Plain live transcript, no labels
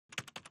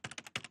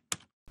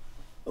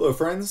Hello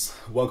friends,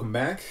 welcome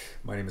back.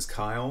 My name is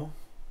Kyle.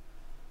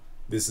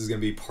 This is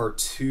going to be part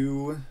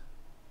 2,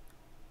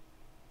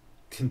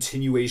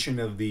 continuation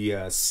of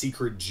the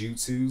secret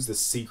jutsus, the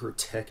secret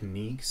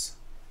techniques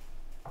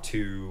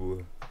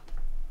to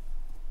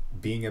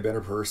being a better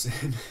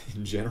person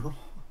in general.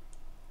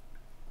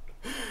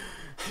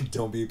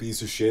 Don't be a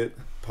piece of shit,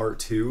 part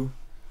 2.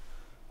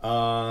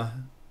 I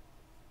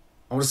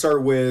want to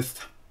start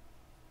with,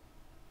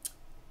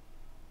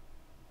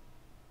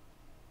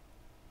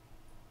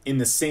 in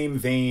the same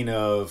vein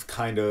of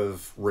kind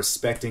of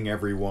respecting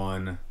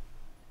everyone,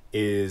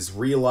 is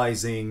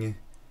realizing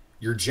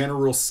your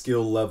general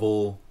skill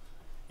level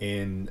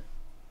in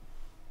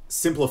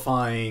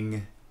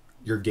simplifying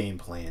your game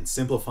plan,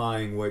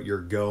 simplifying what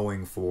you're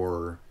going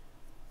for,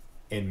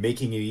 and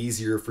making it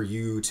easier for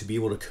you to be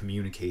able to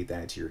communicate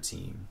that to your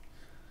team.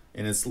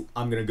 And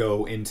I'm going to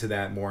go into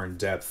that more in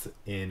depth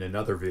in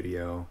another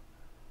video.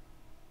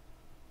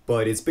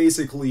 But it's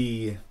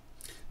basically,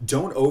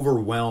 don't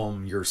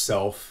overwhelm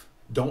yourself.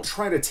 Don't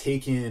try to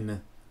take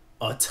in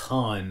a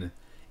ton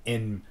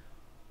and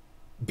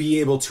be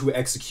able to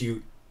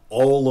execute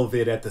all of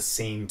it at the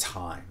same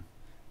time.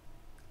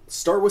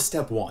 Start with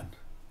step 1.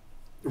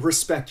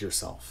 Respect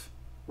yourself.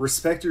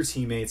 Respect your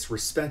teammates.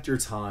 Respect your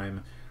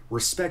time.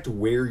 Respect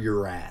where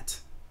you're at.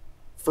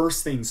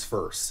 First things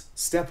first.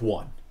 Step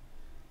 1.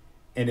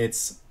 And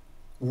it's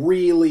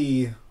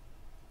really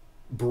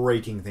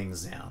breaking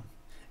things down.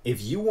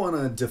 If you want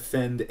to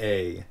defend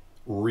A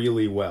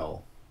really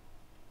well,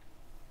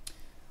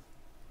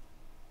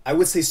 I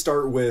would say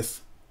start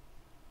with,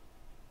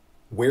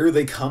 where are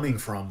they coming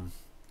from?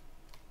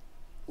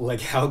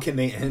 Like, how can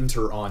they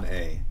enter on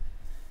A?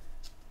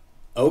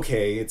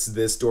 Okay, it's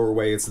this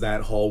doorway, it's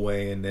that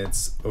hallway, and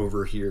it's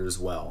over here as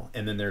well.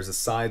 And then there's a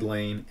side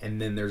lane, and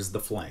then there's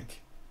the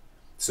flank.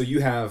 So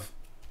you have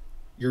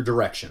your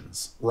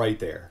directions right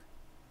there.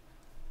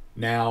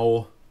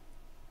 Now,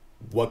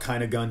 what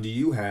kind of gun do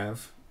you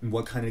have? And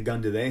what kind of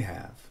gun do they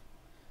have?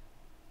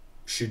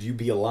 Should you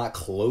be a lot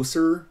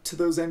closer to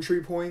those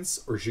entry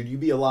points, or should you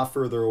be a lot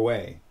further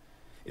away?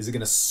 Is it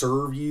going to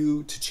serve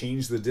you to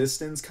change the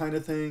distance kind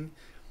of thing?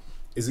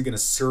 Is it going to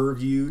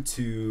serve you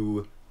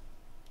to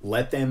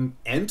let them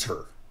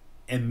enter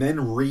and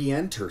then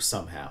re-enter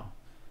somehow?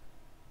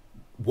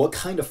 What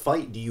kind of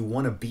fight do you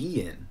want to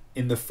be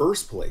in the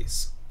first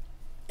place?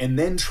 And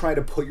then try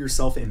to put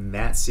yourself in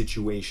that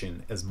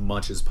situation as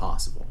much as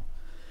possible.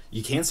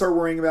 You can't start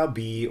worrying about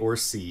B or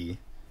C.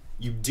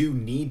 You do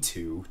need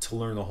to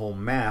learn the whole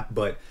map,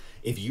 but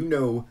if you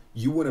know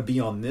you want to be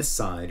on this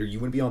side or you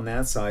want to be on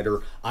that side,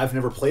 or I've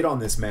never played on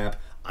this map,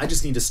 I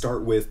just need to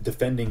start with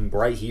defending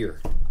right here.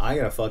 I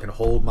gotta fucking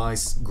hold my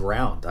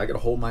ground. I gotta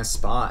hold my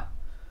spot.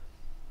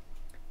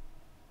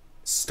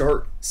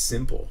 Start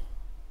simple.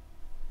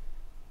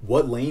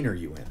 What lane are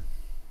you in?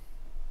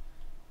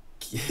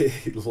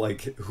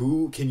 Like,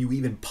 who can you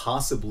even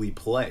possibly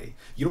play?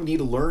 You don't need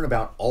to learn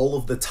about all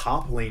of the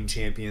top lane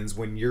champions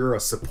when you're a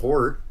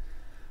support.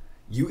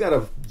 You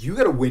gotta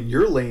win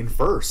your lane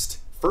first.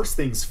 First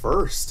things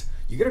first.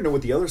 You gotta know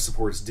what the other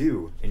supports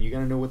do, and you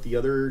gotta know what the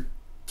other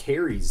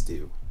carries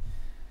do.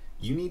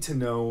 You need to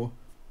know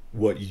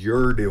what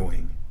you're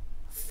doing.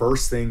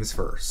 First things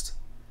first.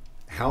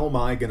 How am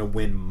I gonna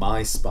win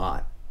my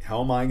spot?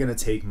 How am I gonna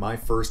take my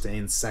first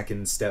and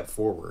second step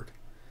forward?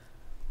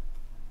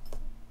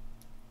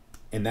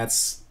 And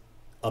that's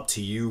up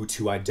to you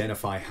to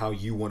identify how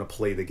you want to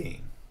play the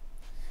game.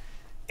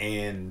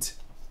 And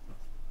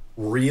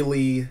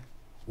really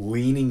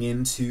leaning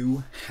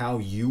into how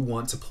you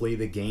want to play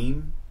the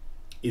game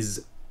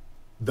is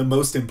the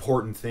most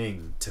important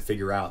thing to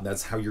figure out.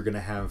 That's how you're going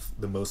to have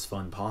the most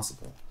fun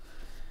possible.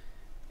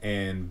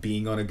 And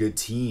being on a good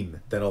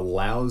team that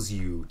allows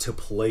you to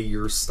play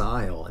your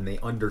style, and they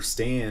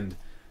understand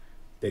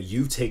that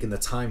you've taken the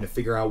time to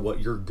figure out what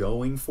you're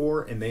going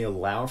for, and they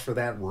allow for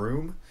that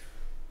room,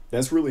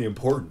 that's really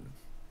important.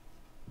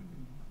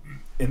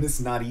 And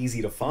it's not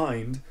easy to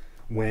find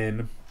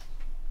when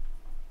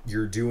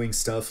you're doing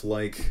stuff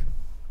like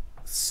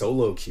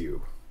solo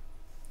queue.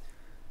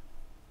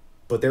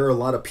 But there are a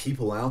lot of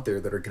people out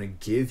there that are going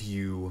to give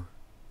you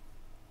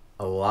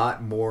a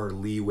lot more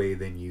leeway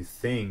than you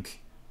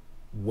think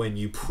when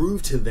you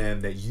prove to them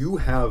that you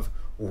have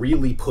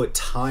really put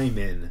time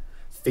in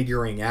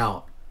figuring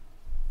out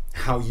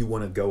how you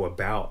want to go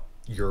about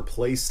your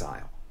play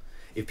style.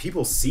 If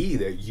people see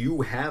that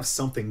you have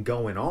something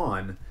going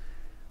on,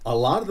 a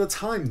lot of the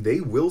time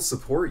they will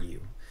support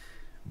you.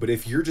 But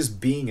if you're just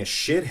being a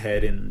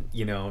shithead and,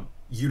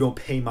 you don't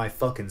pay my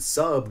fucking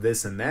sub,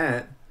 this and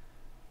that,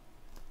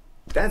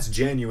 that's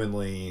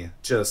genuinely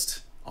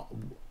just,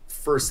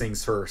 first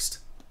things first,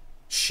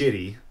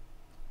 shitty.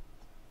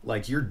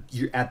 Like, you're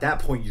at that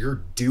point,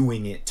 you're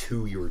doing it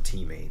to your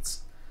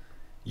teammates.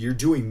 You're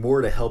doing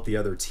more to help the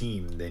other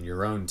team than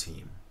your own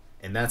team.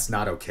 And that's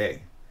not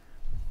okay.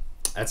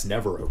 That's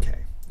never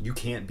okay. You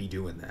can't be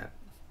doing that.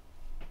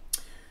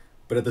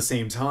 But at the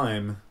same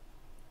time,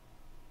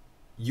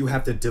 you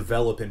have to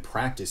develop and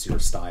practice your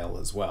style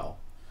as well.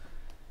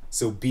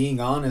 So being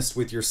honest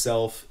with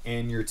yourself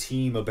and your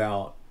team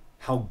about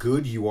how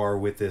good you are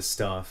with this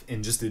stuff,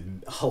 and just a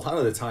lot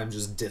of the time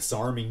just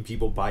disarming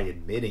people by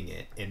admitting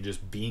it and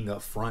just being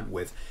upfront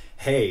with,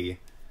 hey,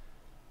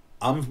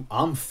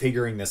 I'm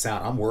figuring this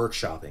out. I'm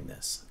workshopping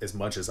this as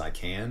much as I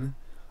can.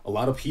 A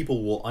lot of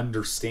people will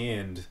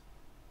understand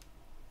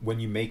when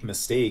you make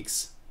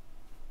mistakes.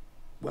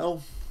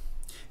 Well,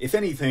 if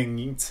anything,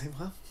 you'd say,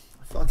 well,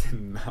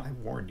 I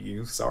warned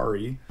you,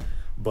 sorry,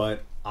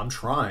 but I'm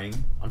trying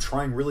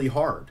really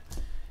hard.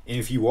 And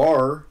if you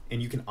are,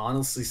 and you can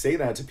honestly say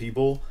that to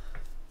people,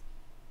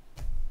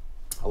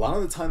 a lot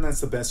of the time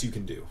that's the best you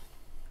can do.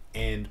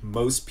 And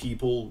most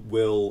people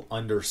will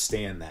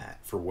understand that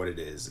for what it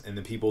is. And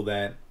the people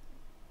that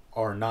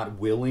are not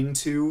willing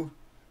to,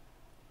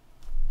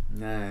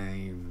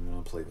 I'm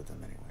gonna play with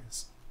them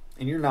anyways.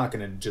 And you're not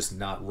gonna just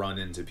not run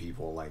into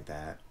people like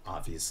that,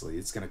 obviously.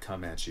 It's gonna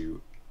come at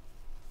you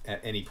at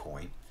any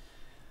point.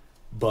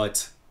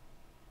 But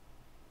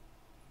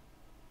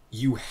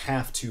you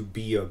have to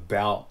be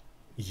about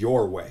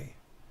your way.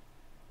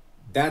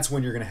 That's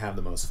when you're going to have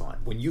the most fun.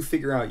 When you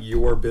figure out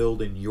your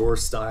build and your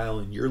style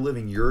and you're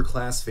living your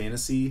class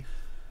fantasy,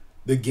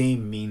 the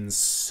game means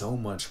so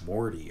much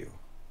more to you.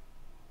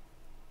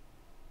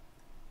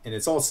 And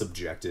it's all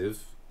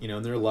subjective, you know,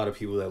 and there are a lot of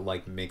people that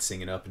like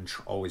mixing it up and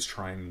always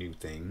trying new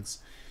things.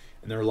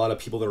 And there are a lot of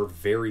people that are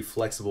very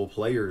flexible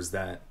players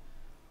that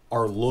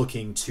are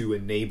looking to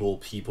enable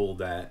people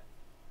that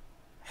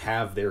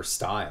have their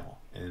style.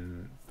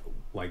 And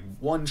like,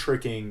 one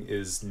tricking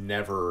is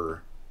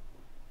never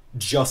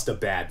just a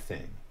bad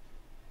thing.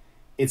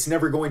 It's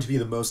never going to be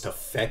the most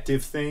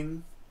effective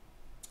thing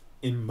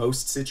in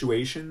most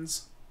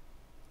situations.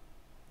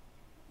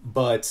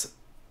 But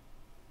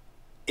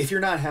if you're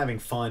not having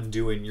fun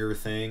doing your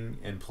thing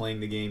and playing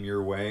the game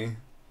your way,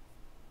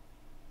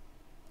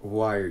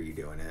 why are you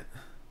doing it?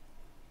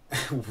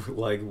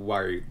 Like, why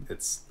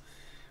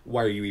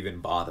are you even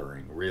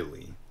bothering,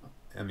 really?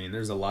 I mean,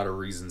 there's a lot of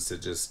reasons to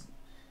just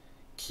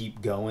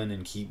keep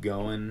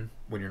going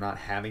when you're not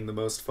having the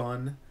most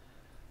fun.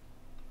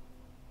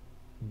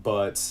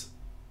 But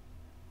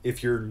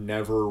if you're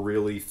never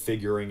really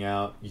figuring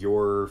out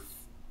your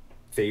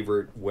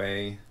favorite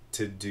way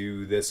to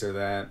do this or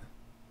that,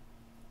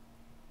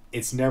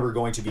 it's never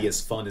going to be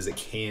as fun as it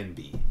can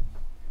be.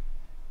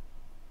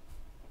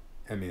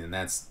 I mean,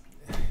 that's,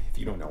 if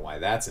you don't know why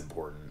that's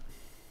important,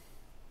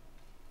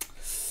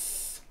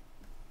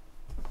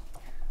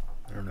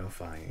 I don't know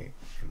if I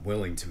am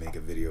willing to make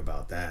a video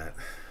about that.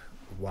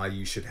 Why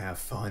you should have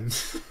fun.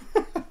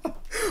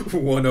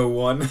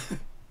 101.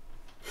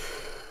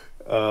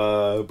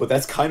 But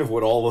that's kind of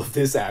what all of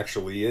this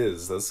actually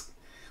is. That's,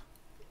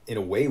 in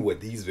a way,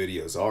 what these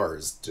videos are,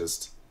 is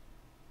just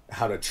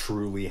how to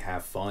truly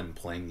have fun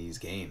playing these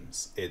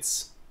games.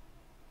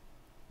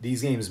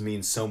 These games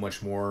mean so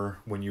much more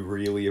when you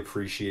really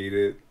appreciate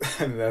it.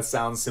 I mean, that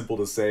sounds simple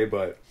to say,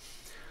 but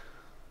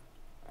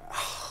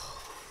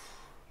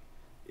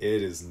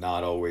it is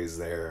not always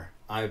there.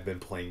 I've been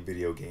playing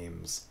video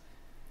games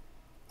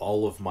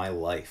all of my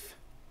life,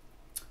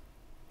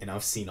 and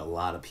I've seen a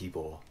lot of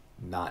people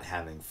not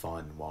having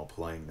fun while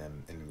playing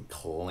them and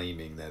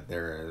claiming that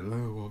they're,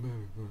 oh,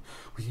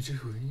 we can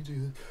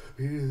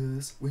do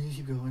this, we can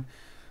keep going.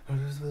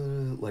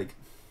 Like,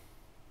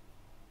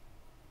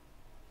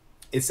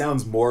 it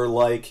sounds more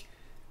like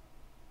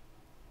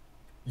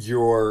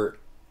you're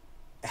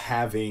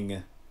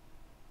having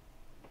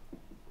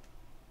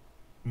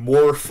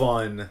more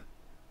fun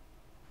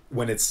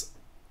when it's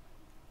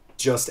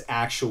just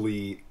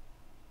actually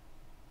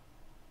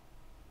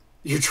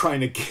you're trying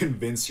to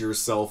convince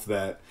yourself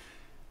that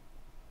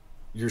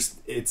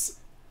it's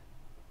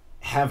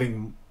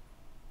having,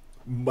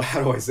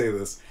 how do I say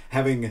this,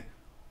 having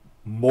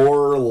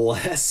more or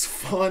less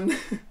fun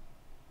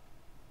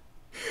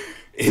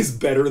is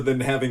better than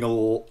having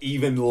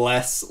even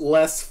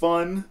less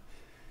fun,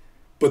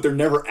 but they're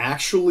never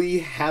actually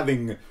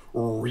having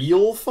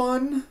real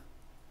fun.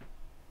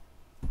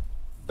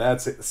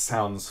 It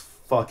sounds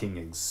fucking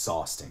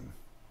exhausting.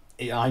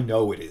 I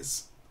know it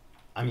is.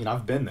 I mean,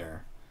 I've been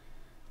there.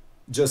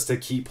 Just to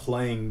keep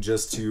playing,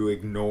 just to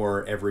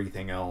ignore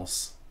everything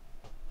else.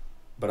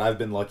 But I've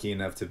been lucky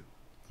enough to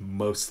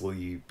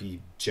mostly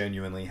be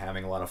genuinely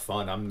having a lot of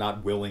fun. I'm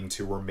not willing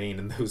to remain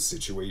in those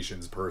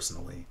situations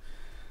personally.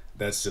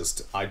 That's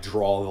just, I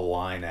draw the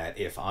line at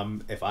if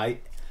I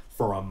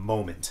for a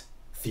moment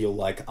feel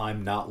like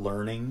I'm not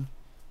learning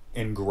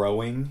and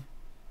growing,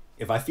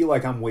 if I feel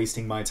like I'm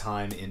wasting my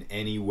time in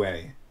any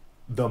way,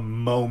 the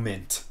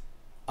moment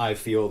I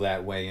feel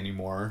that way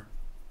anymore,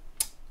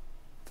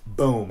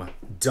 boom,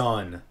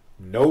 done.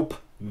 Nope.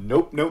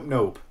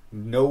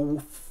 No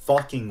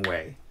fucking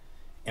way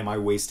am I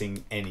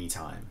wasting any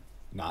time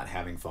not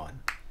having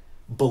fun.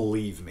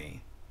 Believe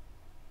me,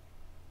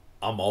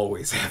 I'm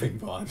always having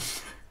fun.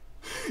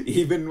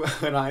 Even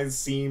when I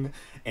seem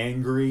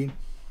angry,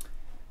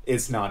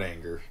 it's not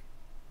anger.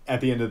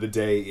 At the end of the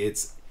day,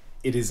 it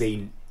is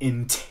an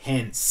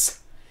intense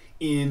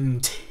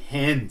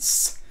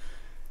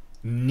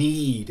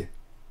need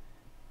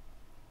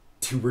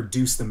to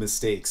reduce the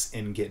mistakes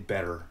and get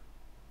better.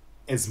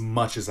 as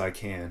much as I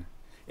can.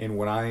 And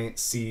when I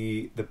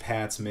see the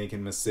Pats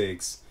making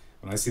mistakes,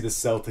 when I see the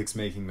Celtics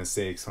making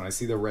mistakes, when I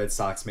see the Red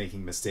Sox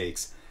making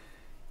mistakes,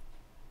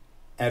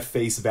 at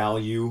face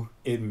value,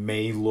 it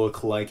may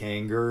look like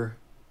anger,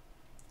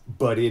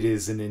 but it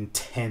is an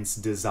intense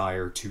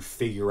desire to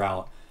figure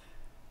out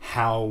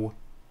how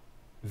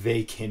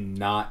they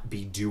cannot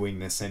be doing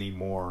this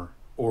anymore,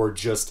 or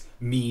just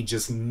me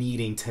just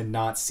needing to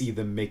not see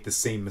them make the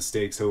same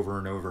mistakes over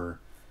and over.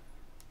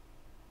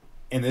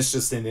 And it's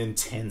just an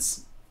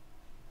intense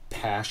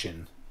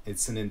passion.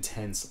 It's an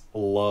intense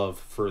love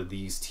for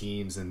these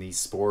teams and these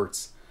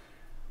sports,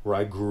 where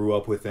I grew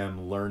up with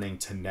them, learning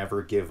to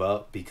never give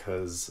up,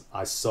 because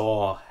I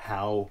saw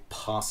how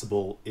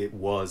possible it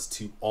was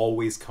to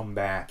always come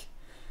back.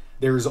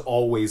 There's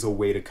always a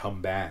way to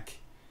come back.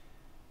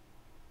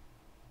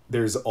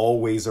 There's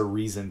always a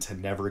reason to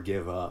never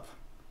give up.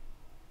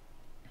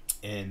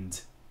 And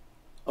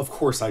of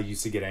course I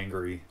used to get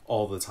angry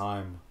all the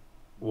time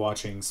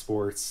watching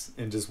sports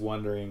and just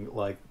wondering,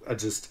 like,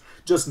 just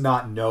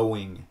not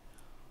knowing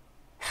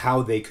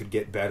how they could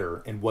get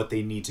better and what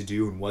they need to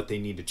do and what they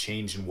need to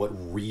change and what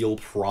real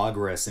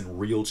progress and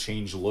real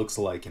change looks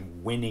like,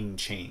 and winning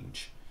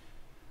change.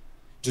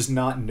 Just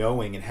not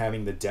knowing and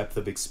having the depth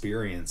of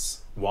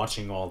experience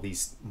watching all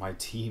these, my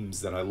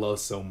teams that I love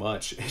so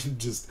much, and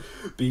just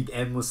being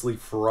endlessly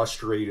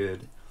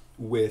frustrated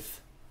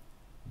with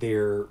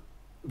the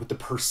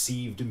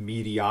perceived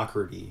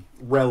mediocrity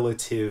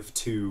relative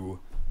to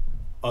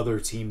other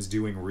teams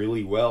doing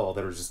really well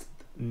that are just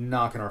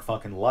knocking our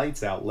fucking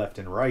lights out left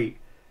and right.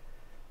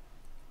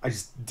 I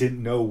just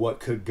didn't know what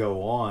could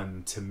go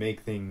on to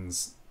make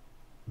things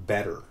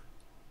better,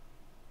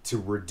 to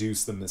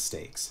reduce the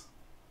mistakes.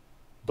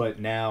 But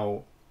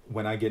now,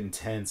 when I get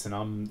intense and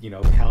I'm,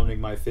 pounding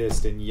my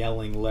fist and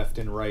yelling left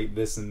and right,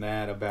 this and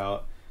that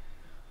about,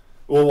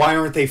 well, why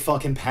aren't they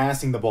fucking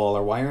passing the ball?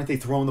 Or why aren't they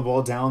throwing the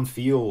ball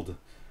downfield?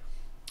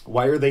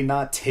 Why are they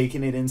not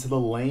taking it into the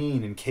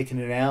lane and kicking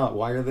it out?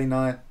 Why are they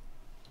not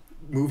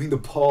moving the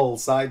ball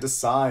side to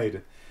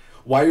side?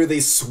 Why are they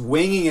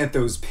swinging at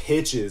those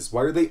pitches?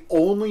 Why are they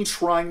only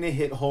trying to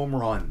hit home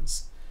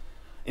runs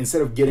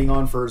instead of getting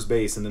on first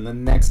base, and then the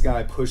next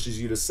guy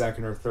pushes you to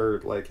second or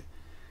third? Like,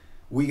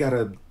 we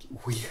gotta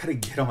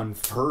get on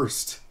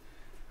first.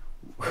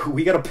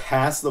 We gotta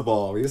pass the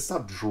ball. We gotta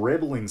stop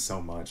dribbling so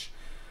much.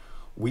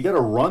 We gotta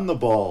run the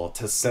ball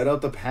to set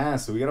up the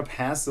pass. We gotta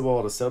pass the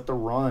ball to set up the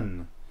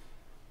run.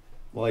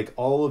 Like,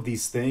 all of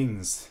these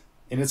things.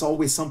 And it's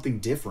always something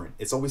different.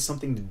 It's always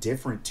something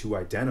different to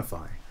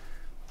identify.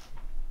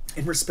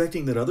 And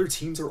respecting that other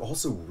teams are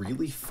also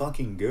really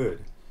fucking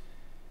good.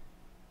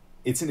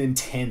 It's an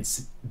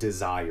intense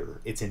desire.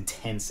 It's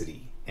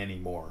intensity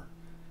anymore.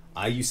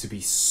 I used to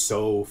be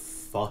so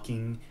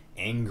fucking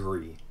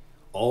angry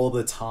all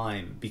the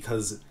time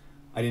because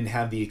I didn't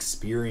have the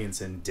experience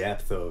and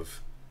depth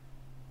of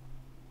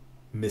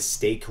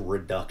mistake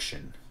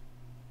reduction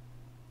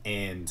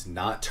and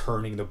not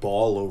turning the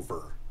ball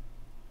over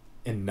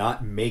and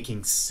not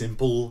making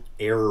simple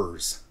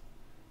errors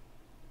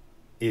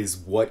is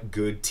what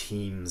good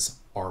teams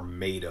are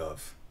made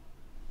of.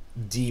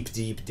 Deep,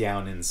 deep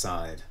down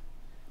inside.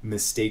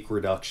 Mistake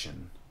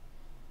reduction.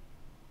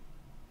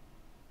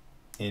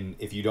 And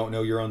if you don't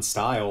know your own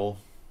style,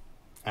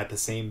 at the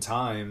same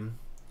time,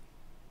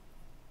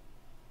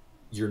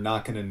 you're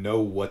not going to know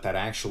what that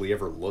actually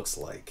ever looks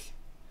like.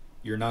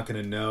 You're not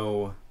going to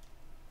know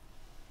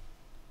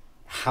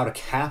how to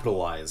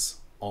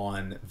capitalize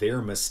on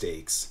their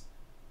mistakes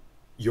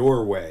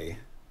your way,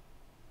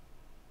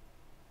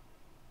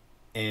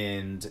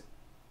 and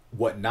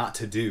what not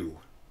to do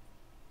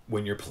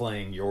when you're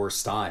playing your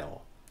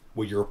style,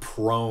 what you're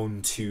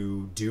prone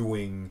to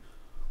doing,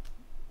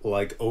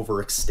 like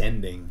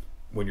overextending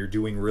when you're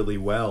doing really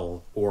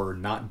well, or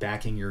not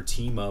backing your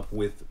team up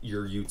with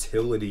your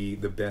utility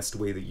the best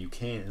way that you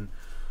can.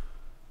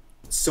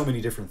 So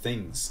many different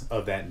things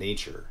of that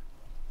nature.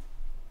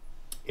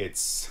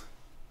 It's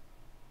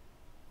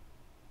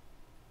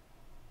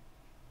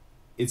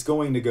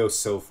going to go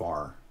so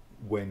far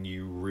when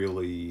you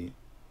really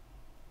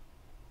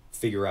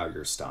figure out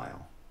your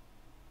style.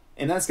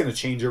 And that's going to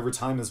change over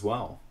time as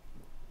well.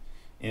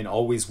 And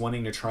always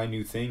wanting to try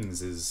new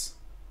things is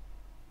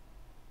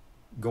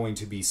going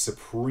to be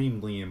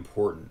supremely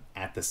important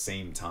at the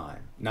same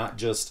time. Not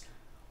just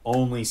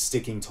only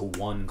sticking to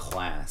one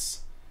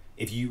class.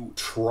 If you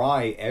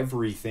try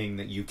everything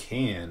that you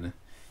can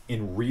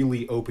and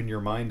really open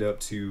your mind up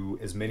to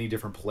as many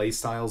different play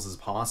styles as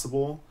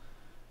possible,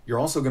 you're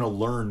also going to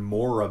learn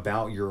more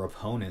about your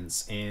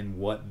opponents and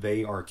what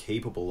they are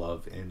capable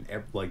of, and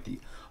like the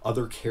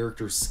other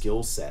characters'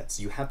 skill sets.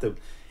 You have to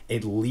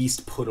at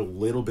least put a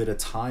little bit of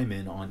time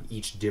in on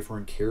each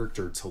different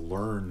character to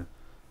learn,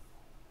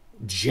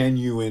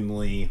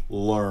 genuinely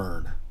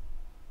learn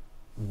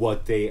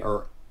what they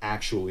are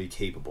actually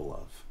capable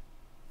of.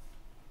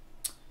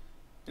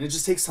 And it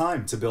just takes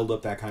time to build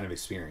up that kind of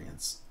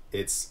experience.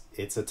 It's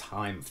a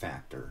time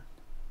factor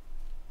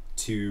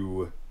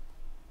to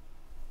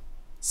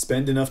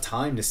Spend enough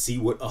time to see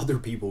what other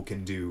people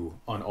can do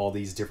on all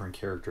these different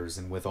characters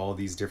and with all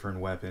these different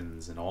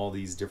weapons and all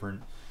these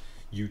different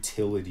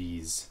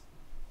utilities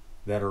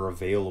that are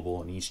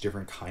available in each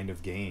different kind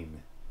of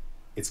game.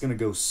 It's going to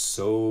go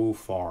so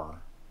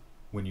far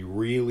when you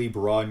really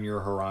broaden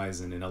your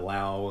horizon and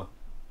allow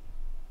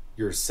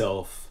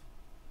yourself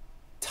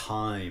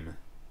time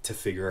to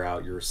figure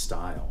out your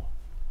style.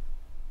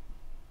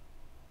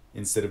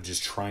 Instead of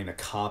just trying to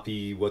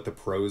copy what the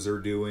pros are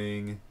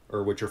doing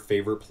or what your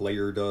favorite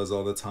player does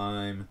all the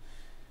time.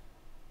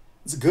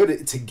 It's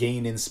good to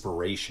gain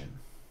inspiration.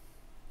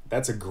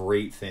 That's a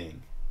great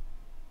thing.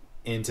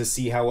 And to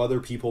see how other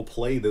people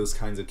play those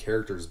kinds of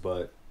characters,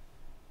 but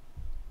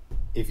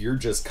if you're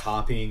just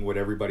copying what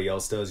everybody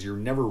else does, you're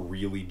never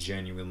really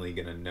genuinely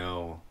going to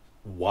know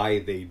why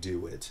they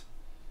do it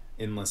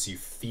unless you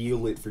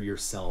feel it for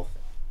yourself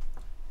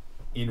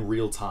in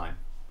real time,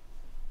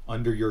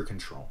 under your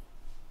control.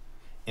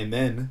 And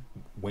then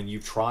when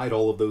you've tried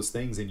all of those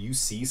things and you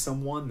see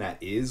someone that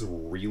is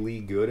really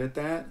good at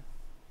that,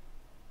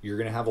 you're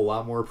going to have a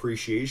lot more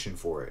appreciation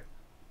for it.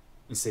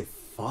 You say,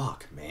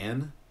 fuck,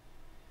 man.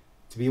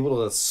 To be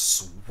able to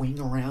swing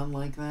around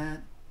like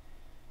that,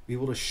 be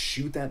able to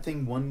shoot that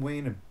thing one way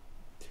and it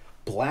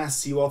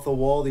blasts you off the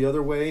wall the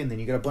other way, and then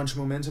you got a bunch of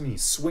momentum and you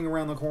swing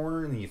around the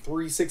corner and then you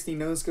 360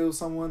 no-scope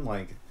someone,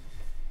 like,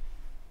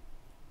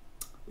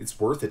 it's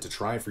worth it to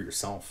try it for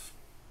yourself.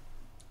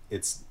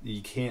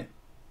 You can't,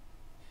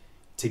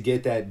 to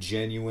get that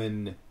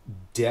genuine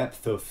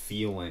depth of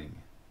feeling,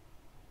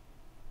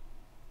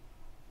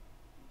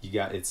 you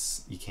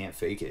can't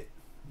fake it.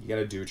 You got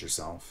to do it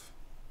yourself.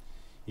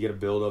 You got to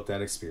build up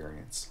that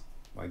experience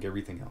like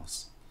everything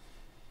else.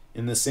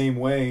 In the same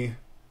way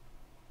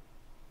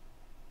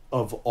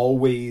of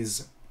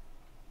always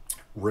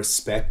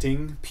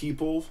respecting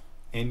people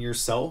and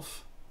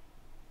yourself,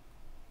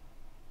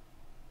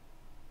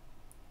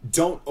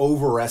 don't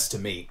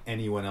overestimate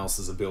anyone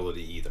else's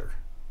ability either.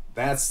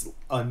 That's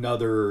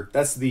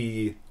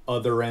the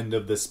other end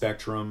of the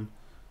spectrum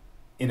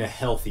in a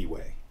healthy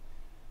way.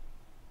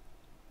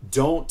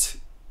 Don't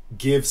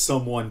give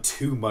someone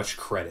too much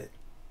credit,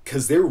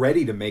 because they're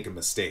ready to make a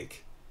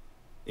mistake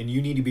and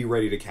you need to be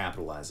ready to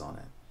capitalize on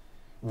it.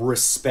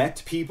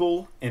 Respect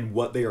people and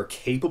what they are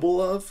capable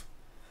of,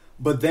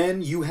 but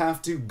then you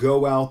have to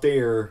go out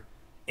there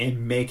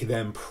and make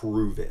them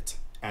prove it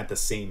at the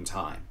same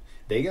time.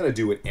 They got to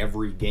do it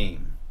every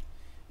game,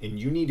 and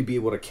you need to be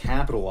able to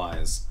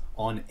capitalize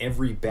on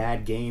every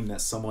bad game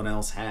that someone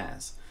else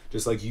has,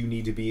 just like you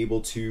need to be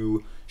able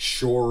to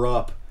shore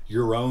up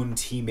your own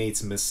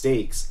teammates'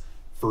 mistakes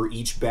for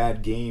each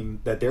bad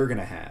game that they're going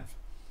to have.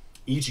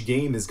 Each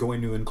game is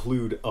going to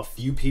include a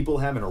few people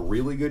having a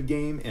really good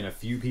game and a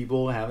few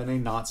people having a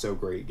not so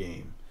great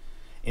game,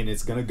 and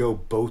it's going to go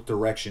both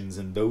directions,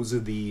 and those are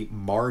the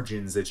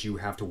margins that you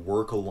have to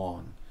work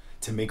along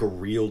to make a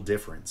real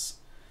difference.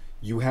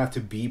 You have to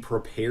be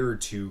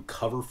prepared to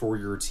cover for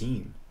your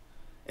team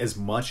as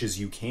much as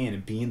you can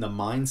and be in the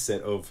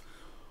mindset of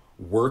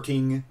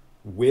working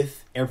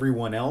with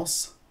everyone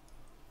else.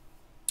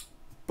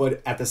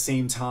 But at the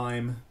same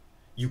time,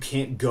 you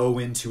can't go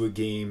into a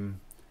game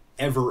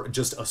ever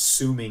just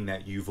assuming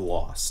that you've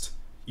lost.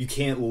 You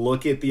can't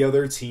look at the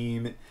other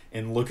team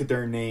and look at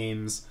their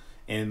names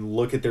and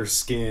look at their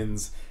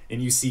skins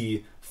and you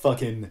see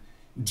fucking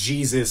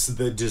Jesus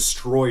the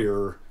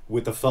Destroyer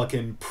with the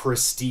fucking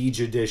Prestige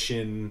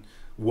Edition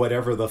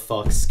whatever the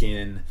fuck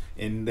skin,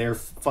 and they're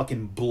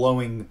fucking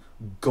blowing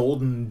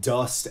golden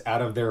dust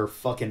out of their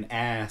fucking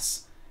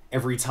ass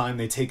every time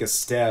they take a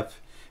step,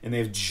 and they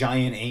have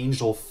giant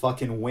angel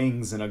fucking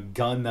wings and a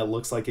gun that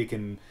looks like it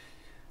can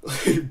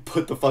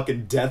put the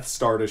fucking Death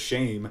Star to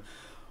shame.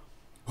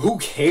 Who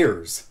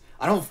cares?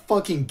 I don't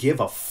fucking give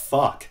a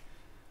fuck.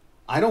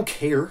 I don't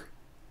care.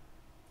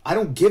 I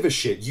don't give a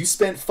shit. You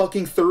spent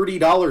fucking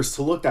 $30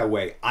 to look that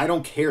way. I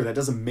don't care. That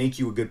doesn't make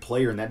you a good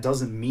player, and that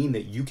doesn't mean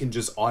that you can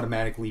just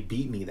automatically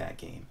beat me that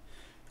game.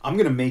 I'm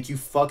gonna make you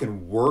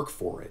fucking work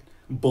for it.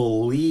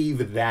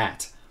 Believe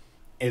that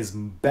as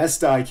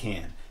best I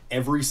can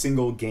every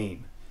single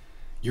game.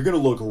 You're gonna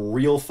look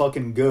real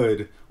fucking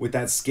good with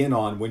that skin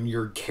on when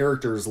your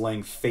character's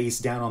laying face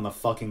down on the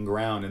fucking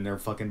ground and their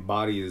fucking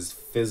body is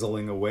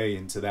fizzling away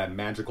into that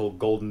magical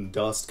golden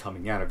dust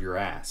coming out of your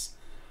ass.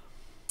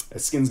 That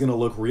skin's gonna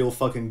look real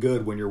fucking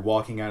good when you're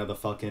walking out of the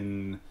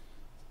fucking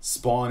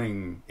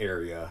spawning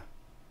area.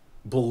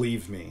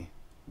 Believe me.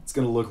 It's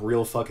gonna look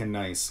real fucking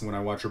nice when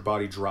I watch your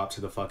body drop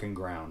to the fucking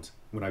ground.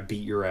 When I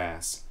beat your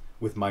ass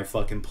with my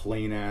fucking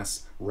plain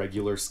ass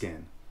regular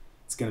skin.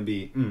 It's gonna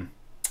be,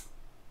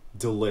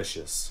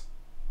 delicious.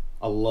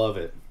 I love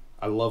it.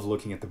 I love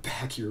looking at the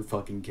back of your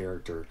fucking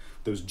character.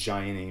 Those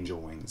giant angel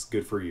wings.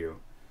 Good for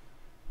you.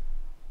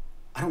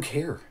 I don't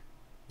care.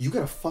 You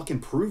gotta fucking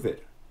prove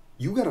it.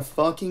 You gotta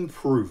fucking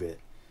prove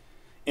it.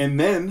 And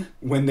then,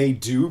 when they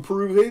do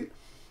prove it,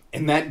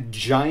 and that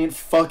giant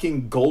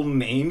fucking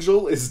golden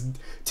angel is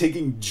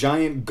taking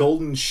giant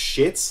golden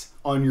shits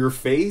on your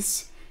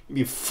face, you'd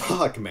be,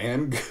 fuck,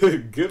 man.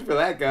 Good for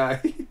that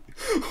guy.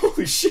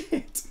 Holy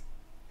shit.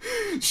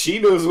 She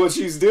knows what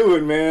she's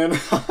doing, man.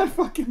 I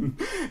fucking,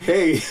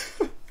 hey,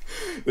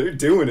 they're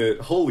doing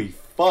it. Holy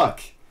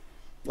fuck.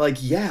 Like,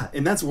 yeah,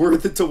 and that's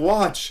worth it to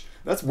watch.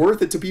 That's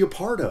worth it to be a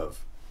part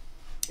of.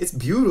 It's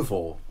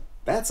beautiful.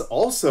 That's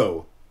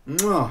also,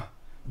 mwah,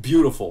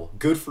 beautiful.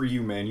 Good for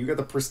you, man. You got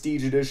the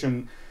Prestige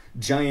Edition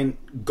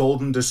giant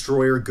golden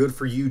destroyer. Good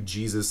for you,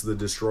 Jesus the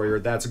Destroyer.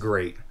 That's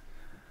great.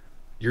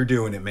 You're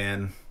doing it,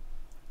 man.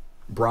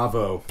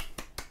 Bravo.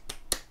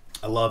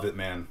 I love it,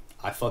 man.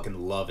 I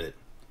fucking love it.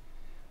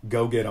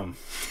 Go get them.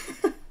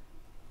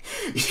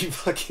 You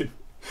fucking,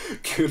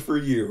 good for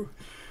you.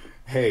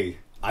 Hey,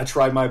 I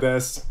tried my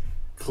best.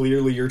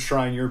 Clearly you're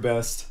trying your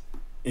best,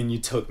 and you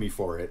took me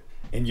for it.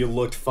 And you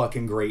looked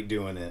fucking great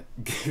doing it.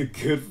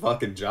 Good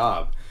fucking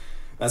job.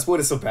 That's what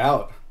it's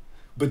about.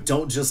 But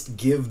don't just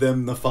give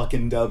them the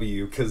fucking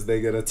W, because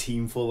they got a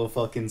team full of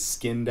fucking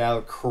skinned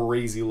out,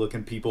 crazy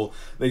looking people.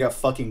 They got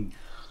fucking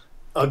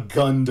a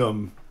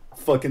Gundam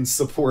fucking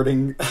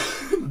supporting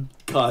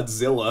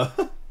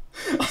Godzilla.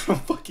 I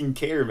don't fucking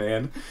care,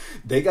 man.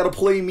 They gotta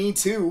play me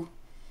too.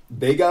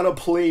 They gotta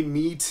play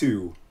me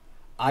too.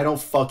 I don't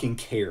fucking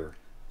care.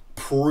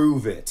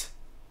 Prove it.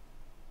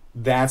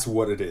 That's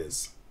what it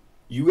is.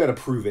 You gotta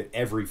prove it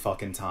every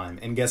fucking time.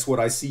 And guess what?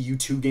 I see you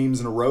 2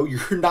 games in a row.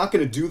 You're not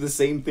gonna do the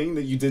same thing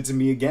that you did to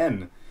me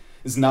again.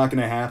 It's not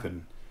gonna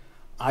happen.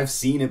 I've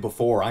seen it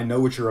before. I know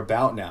what you're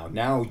about now.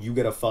 Now you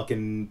gotta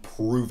fucking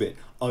prove it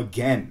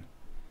again.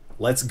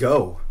 Let's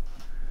go.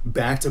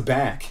 Back to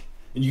back.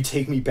 And you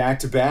take me back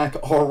to back.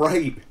 All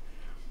right.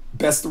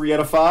 Best 3 out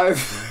of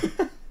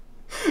 5.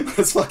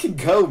 Let's fucking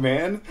go,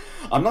 man.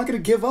 I'm not gonna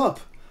give up.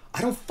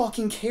 I don't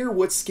fucking care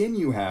what skin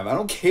you have. I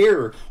don't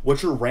care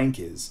what your rank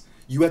is.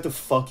 You have to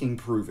fucking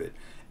prove it.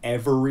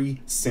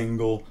 Every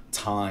single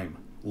time.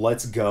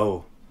 Let's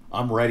go.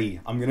 I'm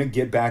ready. I'm gonna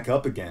get back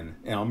up again.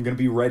 And I'm gonna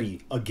be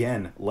ready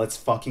again. Let's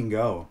fucking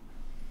go.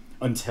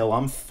 Until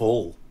I'm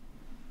full.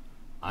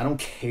 I don't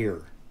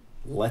care.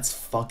 Let's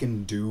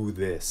fucking do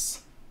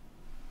this.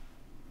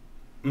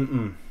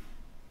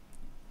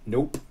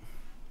 Nope.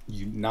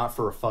 Not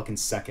for a fucking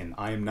second.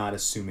 I am not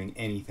assuming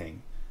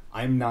anything.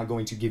 I'm not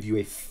going to give you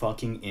a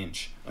fucking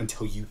inch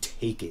until you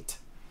take it.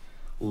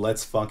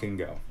 Let's fucking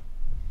go.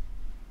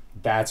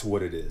 That's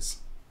what it is.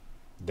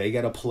 They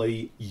gotta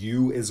play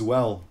you as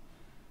well.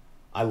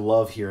 I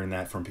love hearing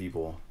that from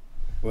people.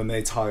 When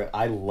they talk,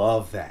 I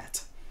love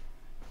that.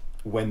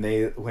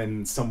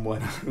 When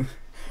someone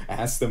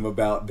asks them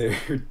about their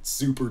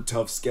super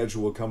tough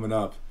schedule coming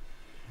up,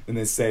 and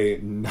they say,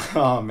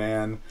 nah,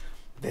 man,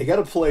 they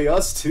gotta play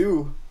us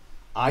too.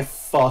 I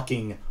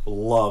fucking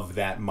love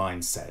that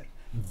mindset.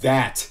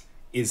 That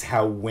is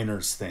how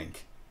winners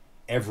think.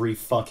 Every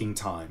fucking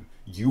time.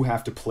 You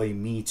have to play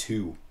me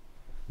too.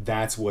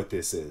 That's what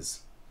this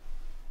is.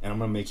 And I'm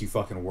gonna make you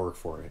fucking work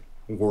for it.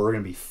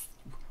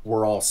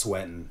 We're all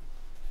sweating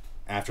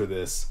after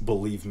this.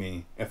 Believe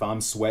me. If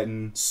I'm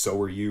sweating, so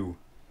are you.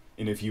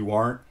 And if you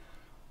aren't,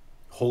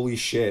 holy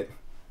shit.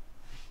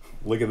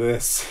 Look at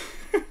this.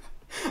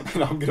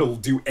 And I'm gonna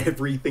do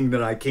everything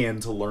that I can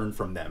to learn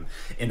from them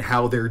and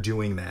how they're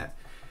doing that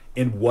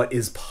and what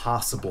is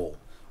possible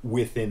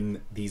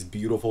within these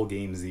beautiful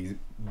games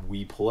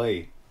we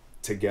play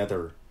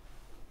together.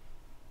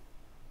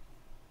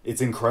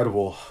 It's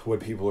incredible what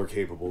people are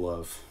capable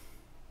of.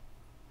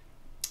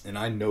 And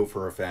I know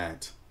for a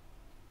fact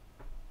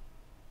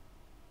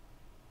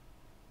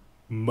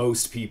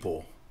most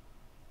people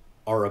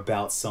are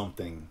about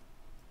something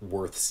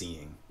worth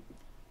seeing.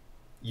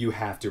 You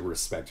have to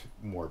respect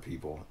more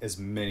people, as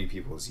many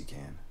people as you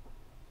can.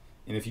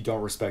 And if you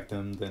don't respect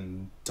them,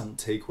 then don't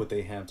take what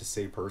they have to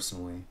say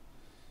personally.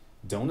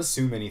 Don't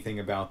assume anything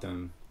about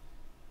them.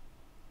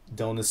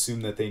 Don't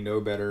assume that they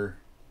know better.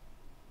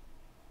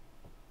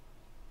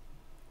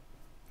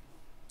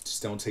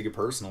 Just don't take it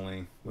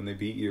personally when they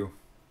beat you.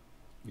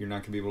 You're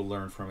not going to be able to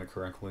learn from it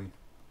correctly.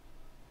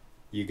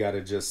 You got to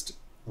just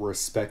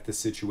respect the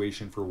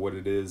situation for what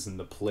it is, and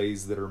the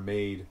plays that are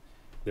made,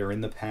 they're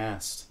in the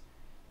past.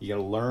 You got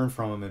to learn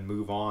from them and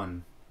move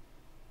on.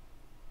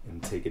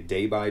 And take it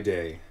day by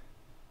day.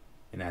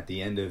 And at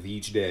the end of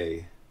each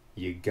day,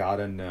 you got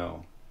to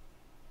know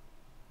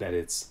that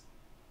it's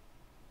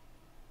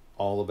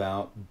all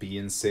about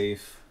being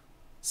safe,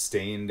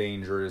 staying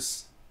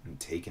dangerous, and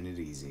taking it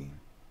easy.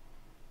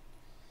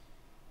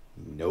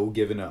 No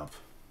giving up.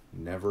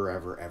 Never,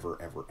 ever,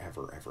 ever, ever,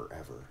 ever, ever,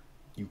 ever.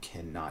 You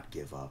cannot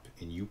give up.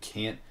 And you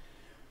can't,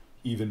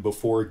 even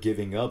before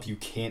giving up, you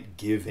can't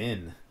give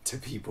in to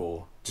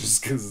people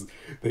just because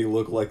they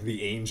look like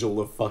the angel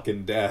of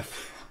fucking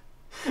death.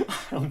 I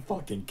don't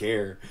fucking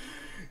care.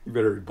 You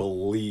better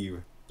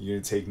believe you're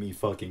gonna take me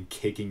fucking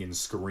kicking and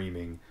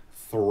screaming,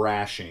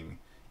 thrashing,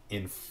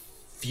 and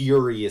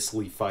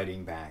furiously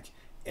fighting back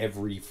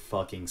every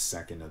fucking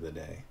second of the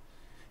day.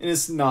 And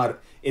it's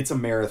a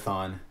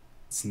marathon.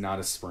 It's not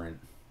a sprint.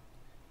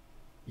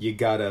 You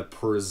gotta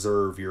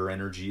preserve your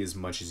energy as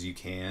much as you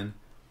can,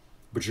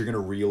 but you're gonna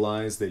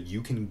realize that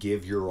you can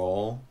give your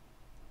all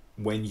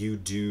when you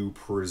do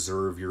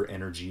preserve your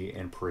energy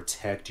and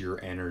protect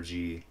your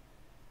energy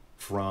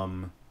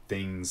from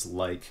things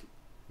like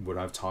what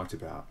I've talked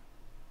about.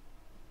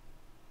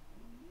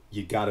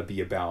 You got to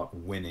be about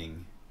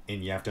winning,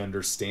 and you have to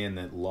understand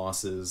that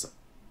losses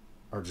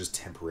are just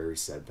temporary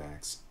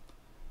setbacks.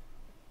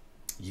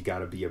 You got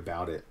to be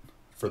about it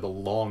for the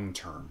long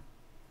term.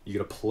 You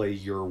got to play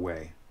your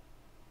way.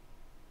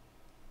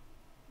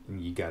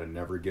 And you got to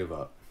never give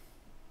up.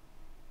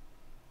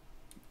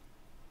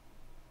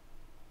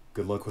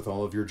 Good luck with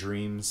all of your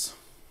dreams.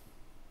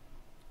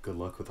 Good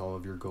luck with all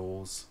of your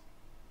goals.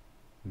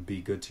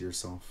 Be good to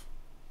yourself.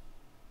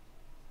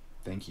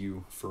 Thank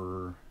you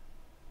for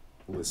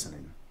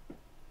listening.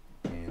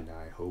 And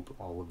I hope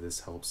all of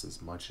this helps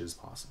as much as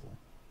possible.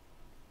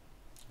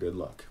 Good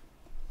luck.